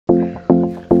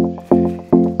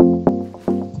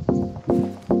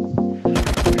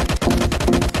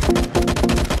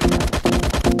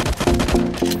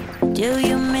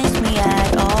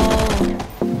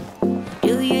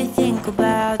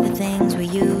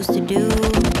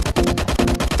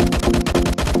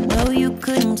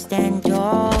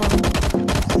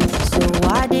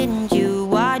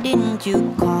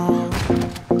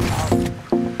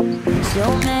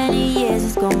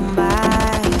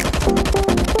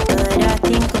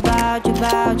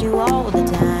about you all the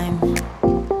time.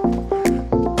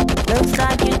 Looks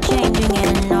like you're changing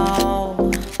and all.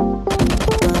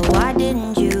 But why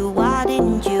didn't you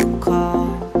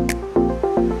call?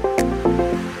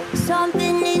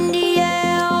 Something in the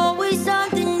air, always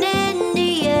something in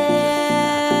the air.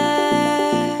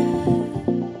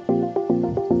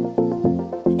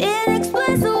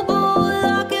 Inexplicable,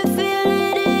 I can feel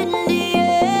it in the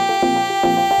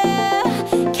air.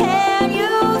 Can you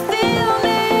feel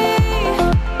me?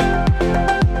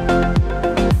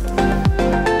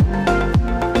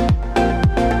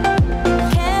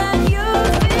 Can you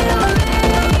feel me?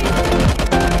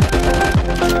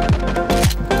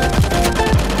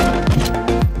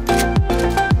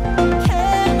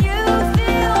 Can you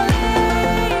feel me?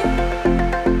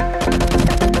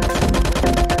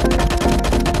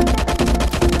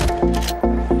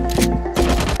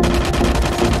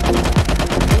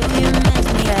 Do you miss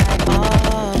me at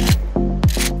all?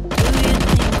 Do you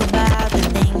think about the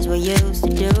things we used to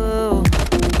do?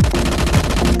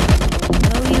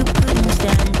 No, you couldn't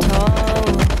stand tall.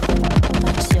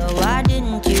 So why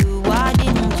didn't you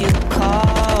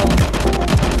call?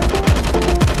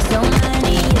 So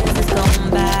many years has gone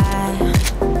by,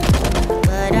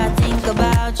 but I think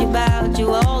about you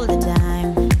all the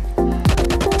time.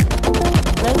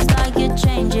 Looks like you're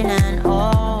changing and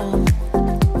all.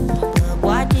 But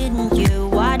why didn't you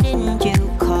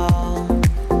call?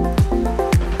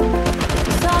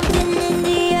 Something in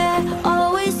the air,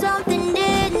 always something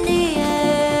in the air.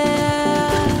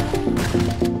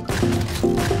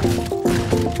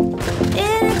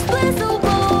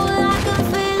 Inexplicable, I can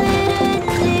feel it in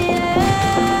the air.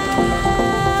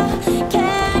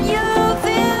 Can you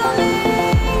feel me?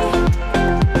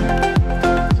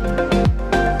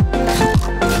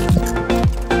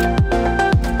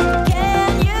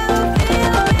 Can you feel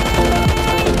me?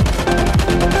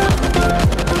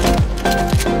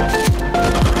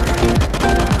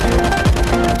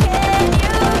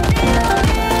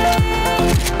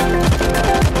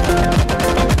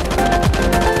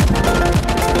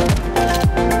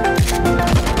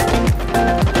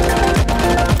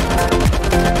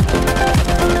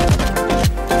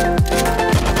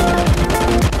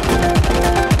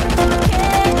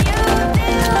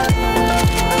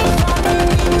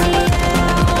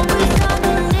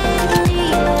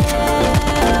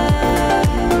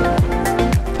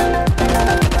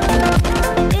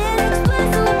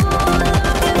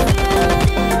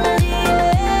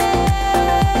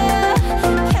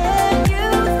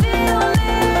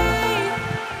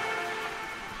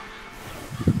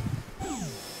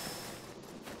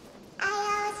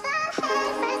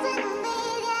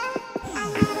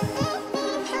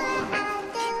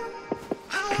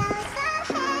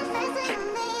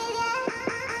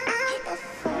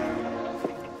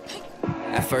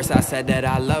 At first I said that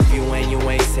I love you and you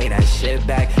ain't say that shit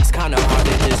back. It's kinda hard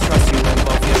to just trust you when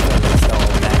both your feelings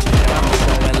don't match. And I'm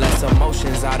showing less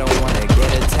emotions, I don't wanna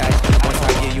get attached. Once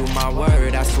I give you my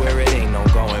word, I swear it ain't no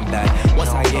going back. Once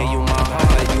I give you my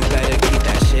heart, you better keep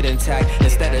that shit intact.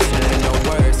 Instead of saying no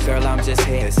words, girl, I'm just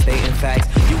here stating facts.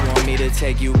 You want me to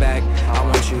take you back, I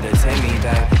want you to take me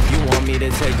back. You want me to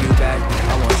take you back,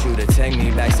 I want you to take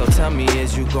me back. So tell me,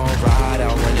 is you gon' ride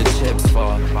out when the chips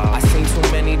fall? I seen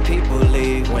too many people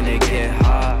leave when it get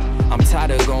hard. I'm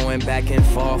tired of going back and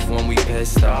forth when we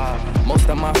pissed off. Most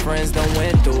of my friends done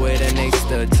went through it and they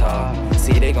stood tall.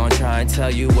 See, they gon' try and tell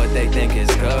you what they think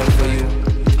is good for you.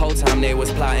 Whole time they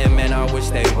was plotting, man, I wish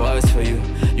they was for you.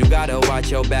 You gotta watch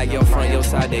your back, your front, your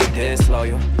side, they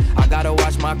disloyal. I gotta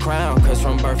watch my crown, cause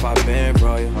from birth I've been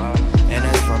royal. And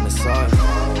that's from the source.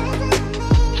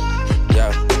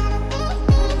 Yeah.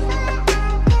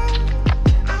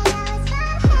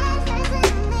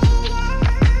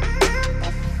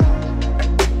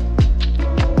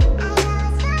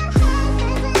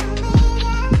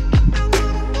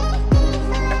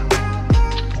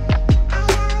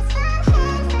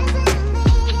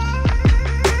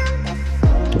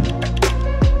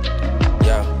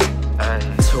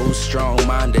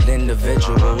 Strong-minded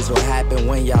individuals. What happen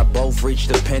when y'all both reach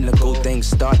the pinnacle? Things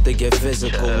start to get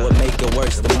physical. What make it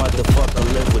worse? The motherfucker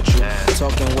live with you,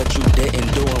 talking what you didn't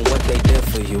do and what they did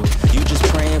for you. You just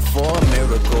praying for a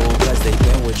miracle, cause they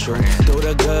been with you through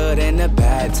the good and the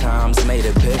bad times, made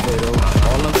it pivotal.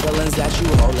 All them feelings that you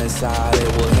hold inside,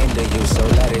 it will hinder you, so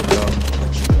let it go.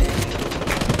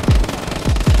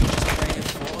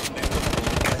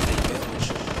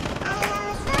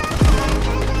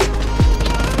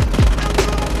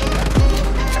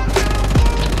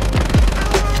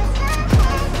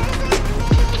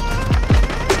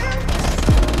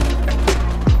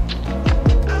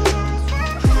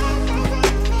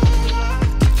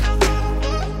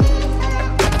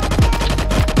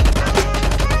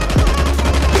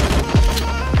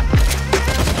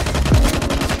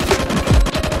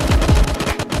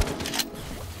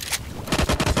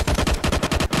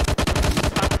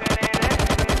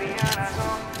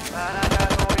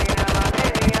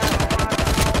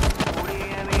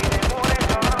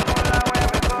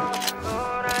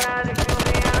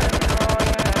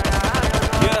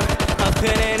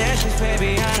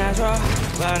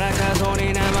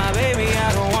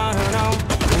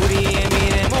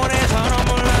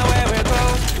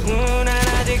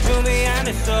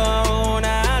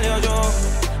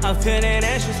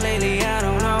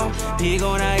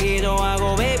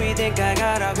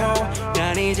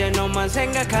 이제 너만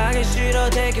생각하기 싫어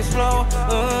take it slow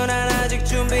난 아직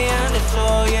준비 안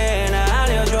됐어 yeah 나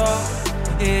알려줘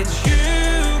It's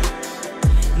you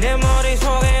내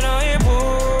머릿속에 너일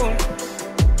뿐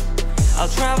I'll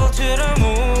travel to the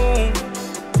moon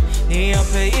네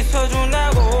옆에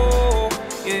있어준다고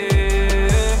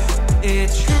yeah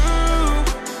It's true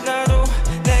나도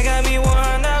내가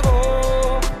미워한다고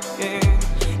yeah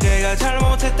내가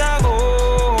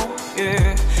잘못했다고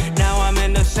yeah Now I'm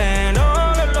in the sand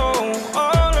all alone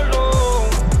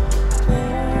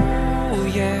Ooh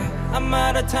yeah I'm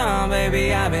out of time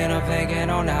baby I've been up thinking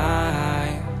all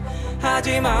night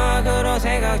하지마 그런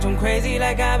생각 좀 crazy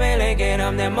like I've been licking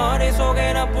up 내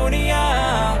머릿속에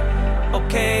너뿐이야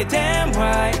Okay damn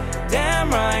right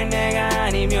내가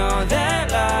아니면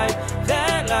that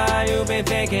lie you've been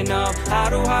thinking of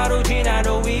하루하루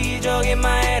지나도 이적인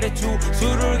my attitude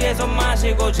술을 계속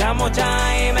마시고 잠 못 자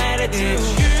I'm attitude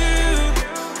It's you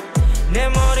내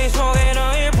머릿속에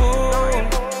너일 뿐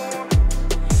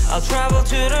I'll travel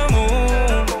to the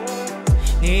moon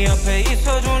네 옆에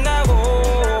있어준다고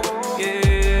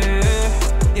yeah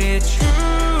It's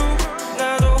true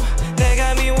나도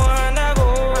내가 미워한다고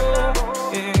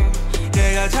yeah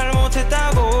내가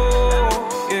잘못했다고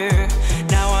yeah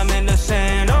Now I'm in the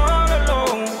sand all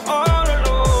alone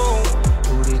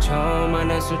우리 처음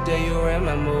만났을 때 you were in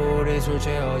my mood 술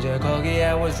취해서 거기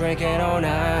I was drinking all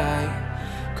night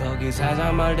거기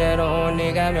사장 말대로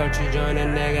네가 며칠 전에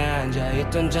내가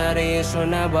앉아있던 자리에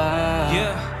있었나봐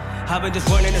yeah. I've been just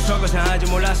running in circles 나 아직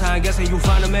몰라서 I guess you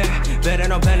found me Better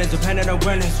no balance, dependent on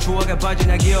wellness 추억에 빠진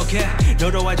나 기억해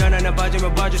너도 알잖아 나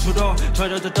빠지면 빠질수록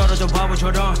터져도 떨어져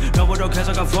바보처럼 너보다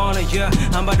계속 I'm falling yeah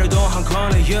안 받아도 한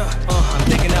corner yeah I'm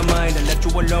thinking I mind I left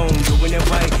you alone doing it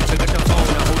right pick up the phone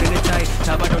I'm holding it tight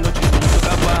잡아도 놓칠 수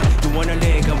있을까봐 You wanna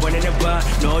link I'm running it by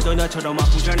너도 나처럼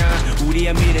아프잖아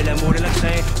우리의 미래를 모래 like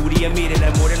say 우리의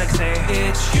미래를 모래 like say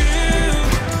It's you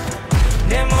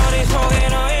내 머릿속에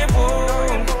너일 뿐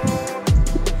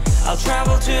I'll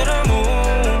travel to the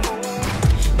moon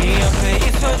네 옆에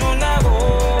있어준다고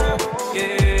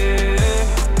yeah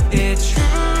It's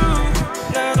true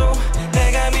나도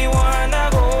내가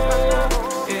미워한다고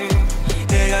yeah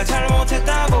내가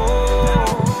잘못했다고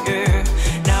yeah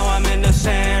Now I'm in the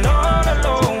sand all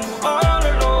alone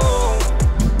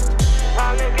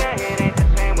밤늦게 it ain't the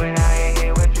same when I ain't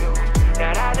here with you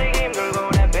난 아직 힘들고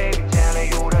난 baby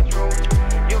telling you the truth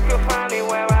You can find me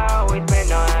where I always been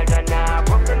너 알잖아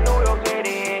New York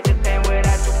City ain't the same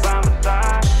without you by my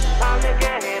side I'm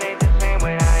again it ain't the same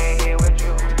when I ain't here with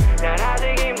you 난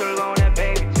아직 힘들고 난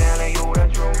baby telling you the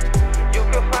truth You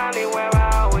can find me where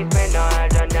I always been 너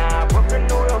알잖아 Brooklyn,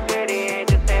 New York City ain't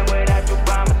the same without you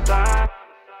by my side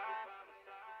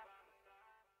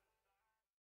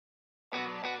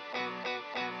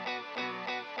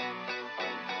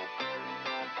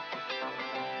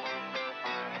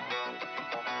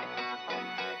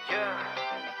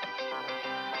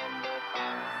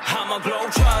I'm a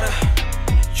globetrotter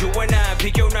You and I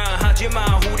비교나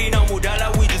하지마 우리 너무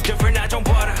달라 We just different 나 좀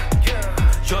봐라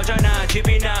여자나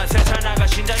집이나 세상 나가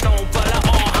신장 너무 빨라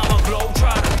I'm a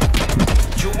globetrotter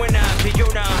You and I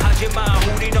비교나 하지마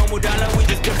우리 너무 달라 We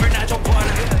just different 나 좀 봐라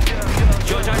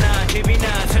여자나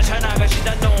집이나 세상 나가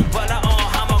신장 너무 빨라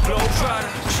I'm a globetrotter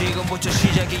지금부터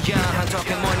시작이야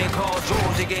한턱에 money call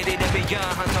조직의 대비야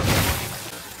한턱에 money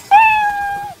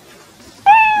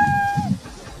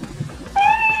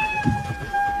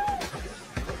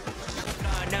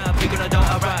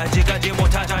아직까지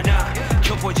못하잖아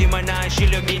켜보지만 난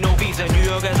실력이 no visa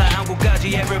뉴욕에서 한국까지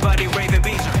everybody raving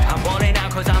visa I'm balling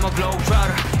out cause I'm a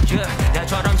globetrotter yeah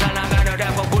나처럼 잘 나가는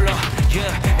래퍼 불러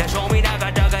yeah 나 처음이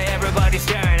나가다가 everybody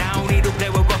staring I don't need to play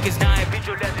with rockets 나의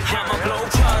빗줄 I'm a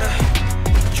globetrotter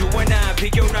You and I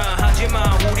비교나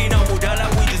하지마 우리 너무 달라